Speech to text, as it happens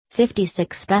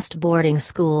56 Best Boarding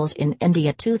Schools in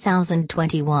India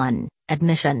 2021,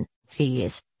 Admission,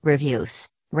 Fees, Reviews,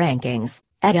 Rankings,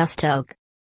 Edustok.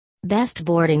 Best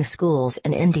boarding schools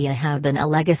in India have been a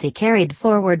legacy carried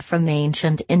forward from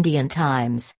ancient Indian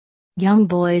times. Young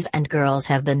boys and girls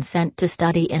have been sent to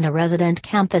study in a resident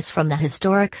campus from the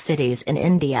historic cities in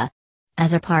India.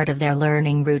 As a part of their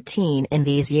learning routine in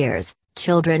these years,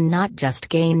 children not just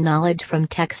gain knowledge from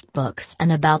textbooks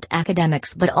and about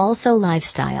academics but also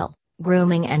lifestyle,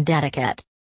 grooming and etiquette.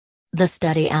 The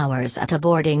study hours at a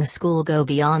boarding school go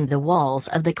beyond the walls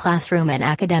of the classroom and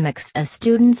academics as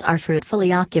students are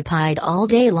fruitfully occupied all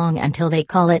day long until they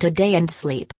call it a day and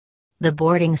sleep. The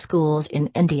boarding schools in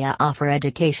India offer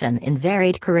education in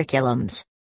varied curriculums.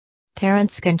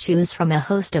 Parents can choose from a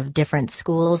host of different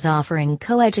schools offering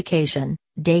co-education,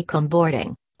 day-cum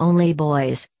boarding, only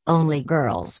boys, only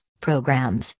girls,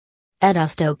 programs.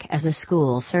 Edustok as a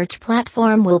school search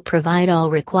platform will provide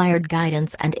all required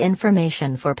guidance and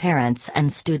information for parents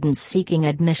and students seeking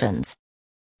admissions.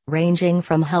 Ranging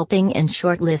from helping in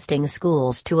shortlisting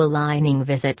schools to aligning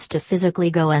visits to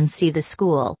physically go and see the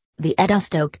school, the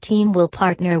Edustok team will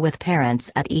partner with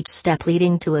parents at each step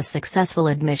leading to a successful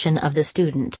admission of the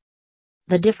student.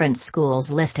 The different schools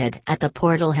listed at the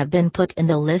portal have been put in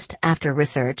the list after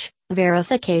research,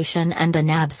 verification and an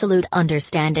absolute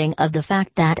understanding of the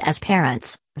fact that as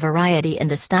parents, variety in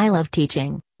the style of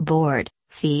teaching, board,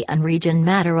 fee and region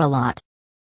matter a lot.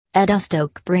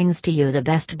 Edustok brings to you the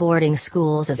best boarding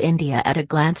schools of India at a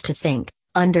glance to think,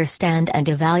 understand and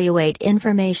evaluate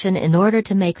information in order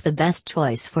to make the best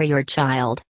choice for your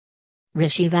child.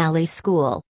 Rishi Valley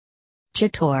School,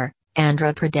 Chittor,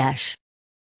 Andhra Pradesh.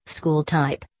 School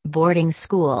type, boarding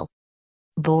school.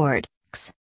 Board,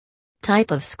 X.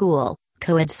 Type of school,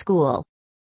 co-ed school.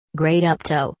 Grade up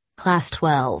to, Class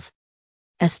 12.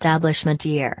 Establishment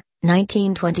year,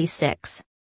 1926.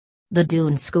 The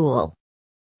Doon School.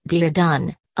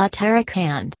 Deardun,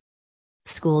 Uttarakhand.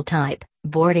 School type,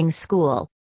 boarding school.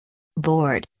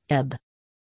 Board, IB.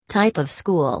 Type of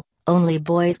school, only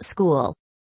boys school.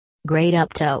 Grade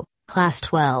up to, Class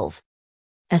 12.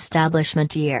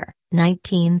 Establishment year,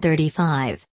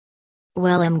 1935.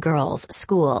 Welham Girls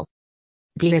School.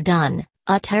 Deardun,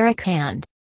 Uttarakhand.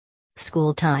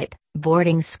 School type,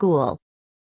 boarding school.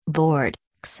 Board,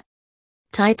 X.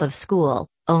 Type of school,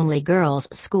 only girls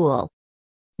school.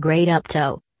 Grade up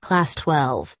to, Class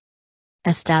 12.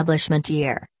 Establishment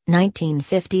year,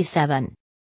 1957.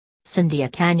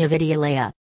 Sandhya Kanya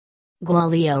Vidyalaya.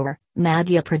 Gwalior,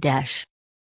 Madhya Pradesh.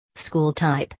 School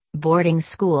type, boarding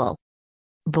school.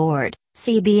 Board,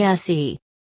 CBSE.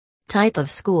 Type of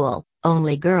school,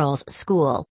 only girls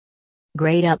school.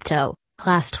 Grade up to,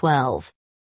 Class 12.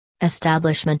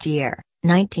 Establishment year,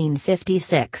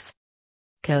 1956.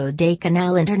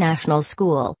 Kodaikanal International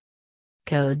School.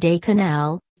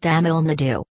 Kodaikanal, Tamil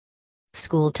Nadu.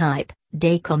 School type,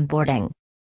 day-cum boarding.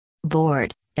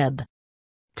 Board, IB.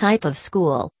 Type of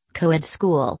school, co-ed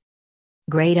school.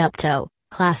 Grade up to,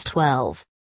 Class 12.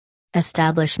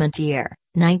 Establishment year,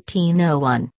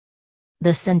 1901. The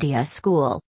Scindia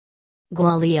School.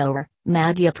 Gwalior,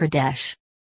 Madhya Pradesh.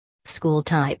 School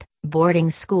type, boarding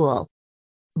school.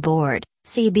 Board,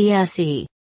 CBSE.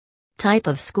 Type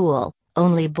of school,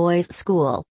 only boys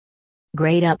school.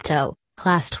 Grade up to,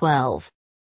 Class 12.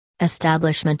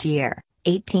 Establishment year,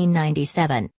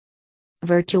 1897.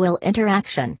 Virtual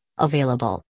interaction,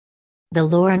 available. The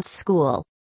Lawrence School.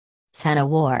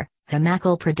 Sanawar,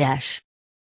 Himachal Pradesh.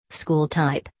 School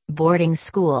type, boarding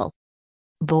school.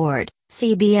 Board,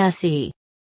 CBSE.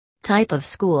 Type of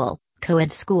school,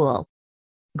 co-ed school.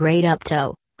 Grade up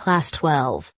to, Class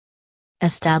 12.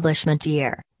 Establishment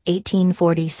year,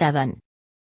 1847.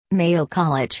 Mayo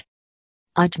College.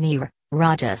 Ajmer,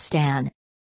 Rajasthan.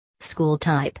 School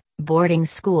type, boarding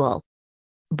school.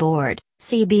 Board,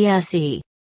 CBSE.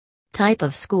 Type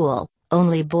of school,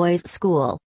 only boys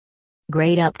school.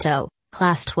 Grade up to,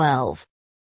 Class 12.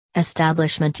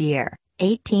 Establishment year,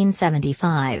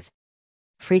 1875.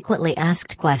 Frequently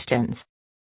asked questions.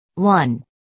 1.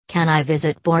 Can I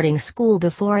visit boarding school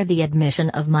before the admission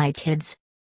of my kids?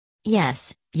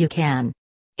 Yes, you can.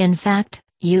 In fact,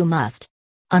 you must.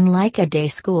 Unlike a day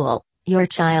school, your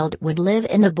child would live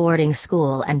in the boarding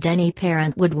school and any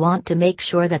parent would want to make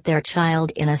sure that their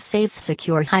child in a safe,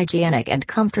 secure, hygienic and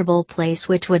comfortable place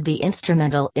which would be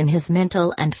instrumental in his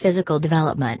mental and physical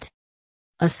development.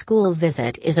 A school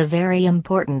visit is a very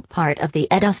important part of the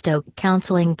Edustok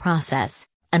counseling process,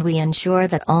 and we ensure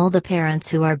that all the parents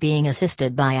who are being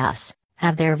assisted by us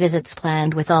have their visits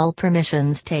planned with all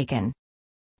permissions taken.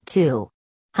 2.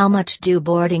 How much do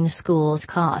boarding schools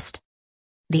cost?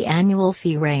 The annual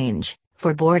fee range,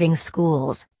 for boarding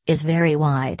schools, is very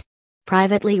wide.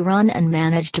 Privately run and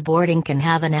managed boarding can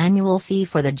have an annual fee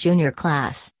for the junior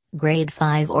class, grade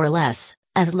 5 or less,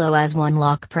 as low as 1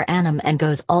 lakh per annum and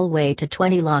goes all the way to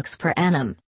 20 lakhs per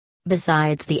annum.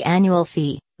 Besides the annual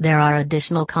fee, there are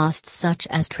additional costs such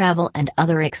as travel and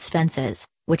other expenses,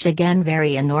 which again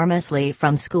vary enormously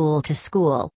from school to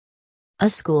school. A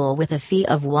school with a fee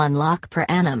of 1 lakh per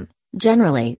annum,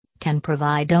 generally, can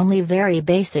provide only very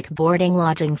basic boarding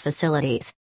lodging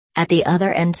facilities. At the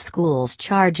other end, schools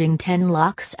charging 10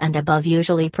 lakhs and above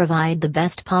usually provide the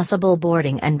best possible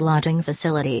boarding and lodging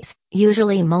facilities,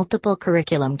 usually multiple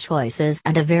curriculum choices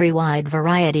and a very wide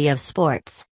variety of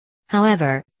sports.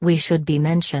 However, we should be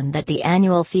mentioned that the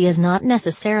annual fee is not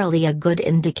necessarily a good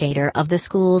indicator of the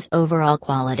school's overall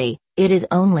quality, it is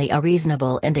only a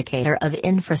reasonable indicator of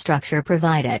infrastructure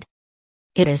provided.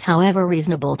 It is however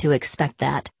reasonable to expect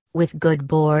that, with good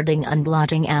boarding and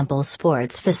lodging, ample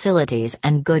sports facilities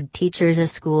and good teachers, a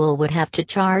school would have to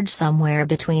charge somewhere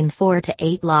between 4 to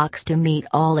 8 lakhs to meet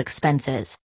all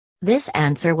expenses. This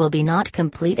answer will be not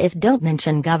complete if don't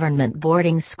mention government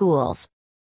boarding schools.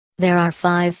 There are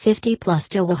 550 plus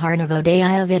Jawahar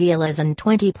Navodaya Vidyalayas and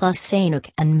 20 plus Sainik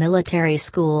and military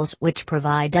schools which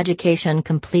provide education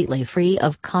completely free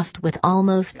of cost with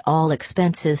almost all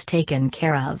expenses taken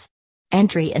care of.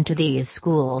 Entry into these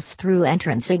schools through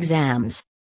entrance exams.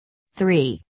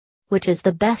 3. Which is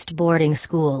the best boarding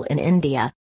school in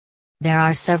India? There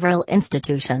are several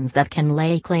institutions that can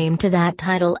lay claim to that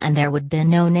title, and there would be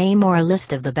no name or a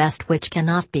list of the best which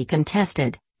cannot be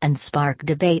contested and spark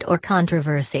debate or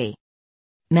controversy.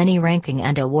 Many ranking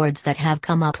and awards that have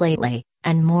come up lately,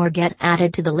 and more get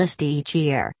added to the list each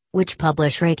year, which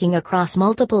publish ranking across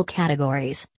multiple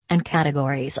categories, and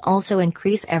categories also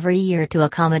increase every year to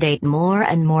accommodate more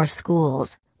and more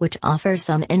schools, which offer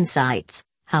some insights.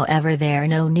 However, they're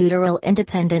no neutral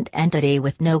independent entity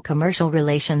with no commercial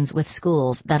relations with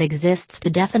schools that exists to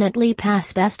definitely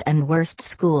pass best and worst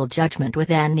school judgment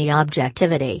with any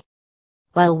objectivity.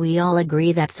 While we all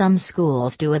agree that some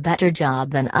schools do a better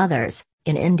job than others,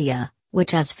 in India,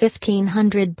 which has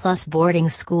 1500 plus boarding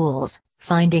schools,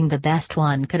 finding the best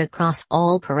one could across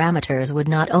all parameters would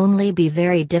not only be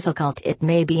very difficult, it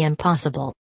may be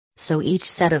impossible. So each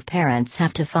set of parents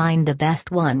have to find the best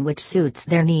one which suits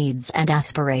their needs and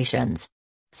aspirations.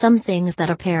 Some things that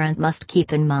a parent must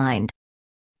keep in mind.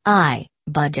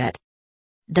 Budget.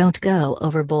 Don't go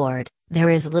overboard, there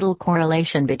is little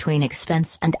correlation between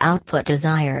expense and output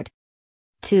desired.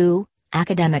 2.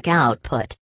 Academic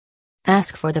output.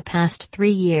 Ask for the past 3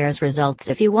 years' results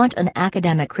if you want an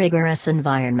academic rigorous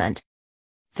environment.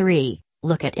 3.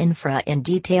 Look at infra in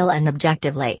detail and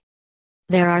objectively.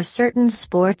 There are certain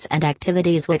sports and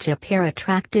activities which appear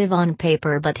attractive on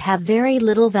paper but have very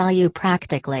little value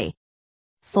practically.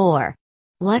 4.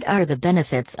 What are the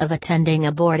benefits of attending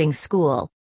a boarding school?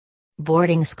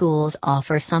 Boarding schools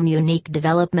offer some unique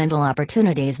developmental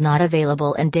opportunities not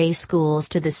available in day schools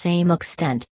to the same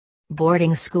extent.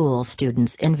 Boarding school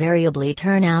students invariably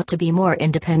turn out to be more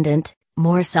independent,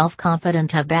 more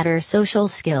self-confident, have better social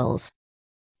skills.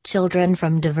 Children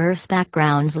from diverse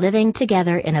backgrounds living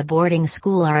together in a boarding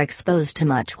school are exposed to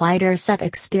much wider set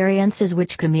experiences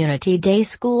which community day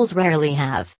schools rarely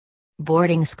have.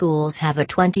 Boarding schools have a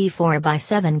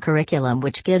 24/7 curriculum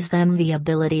which gives them the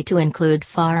ability to include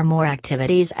far more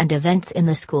activities and events in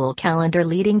the school calendar,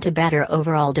 leading to better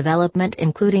overall development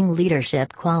including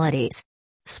leadership qualities.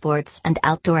 Sports and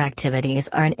outdoor activities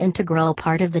are an integral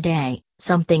part of the day,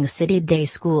 something city day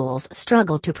schools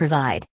struggle to provide.